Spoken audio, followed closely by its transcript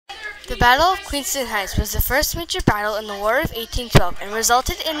The Battle of Queenstown Heights was the first major battle in the War of 1812 and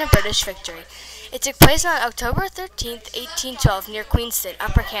resulted in a British victory. It took place on October 13, 1812, near Queenstown,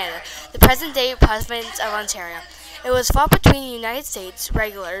 Upper Canada, the present-day province of Ontario. It was fought between the United States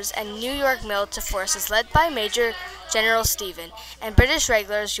regulars and New York militia forces led by Major General Stephen, and British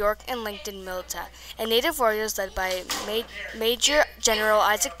regulars York and Lincoln militia, and native warriors led by Major General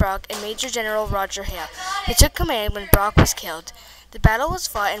Isaac Brock and Major General Roger Hale, who took command when Brock was killed. The battle was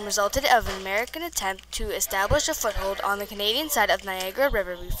fought and resulted in an American attempt to establish a foothold on the Canadian side of the Niagara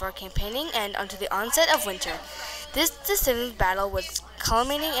River before campaigning and until the onset of winter. This decisive battle was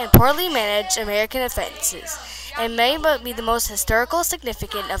culminating in poorly managed American offenses, and may be the most historical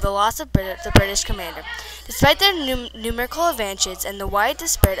significant of the loss of the British commander. Despite their numerical advantages and the wide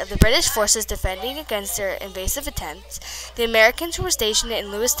disparity of the British forces defending against their invasive attempts, the Americans who were stationed in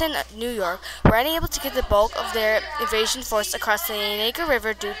Lewiston, New York, were unable to get the bulk of their invasion force across the Niagara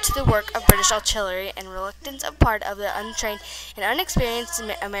River due to the work of British artillery and reluctance of part of the untrained and unexperienced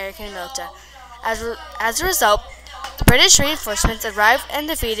American militia. As a result, the British reinforcements arrived and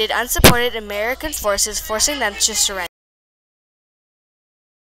defeated unsupported American forces, forcing them to surrender.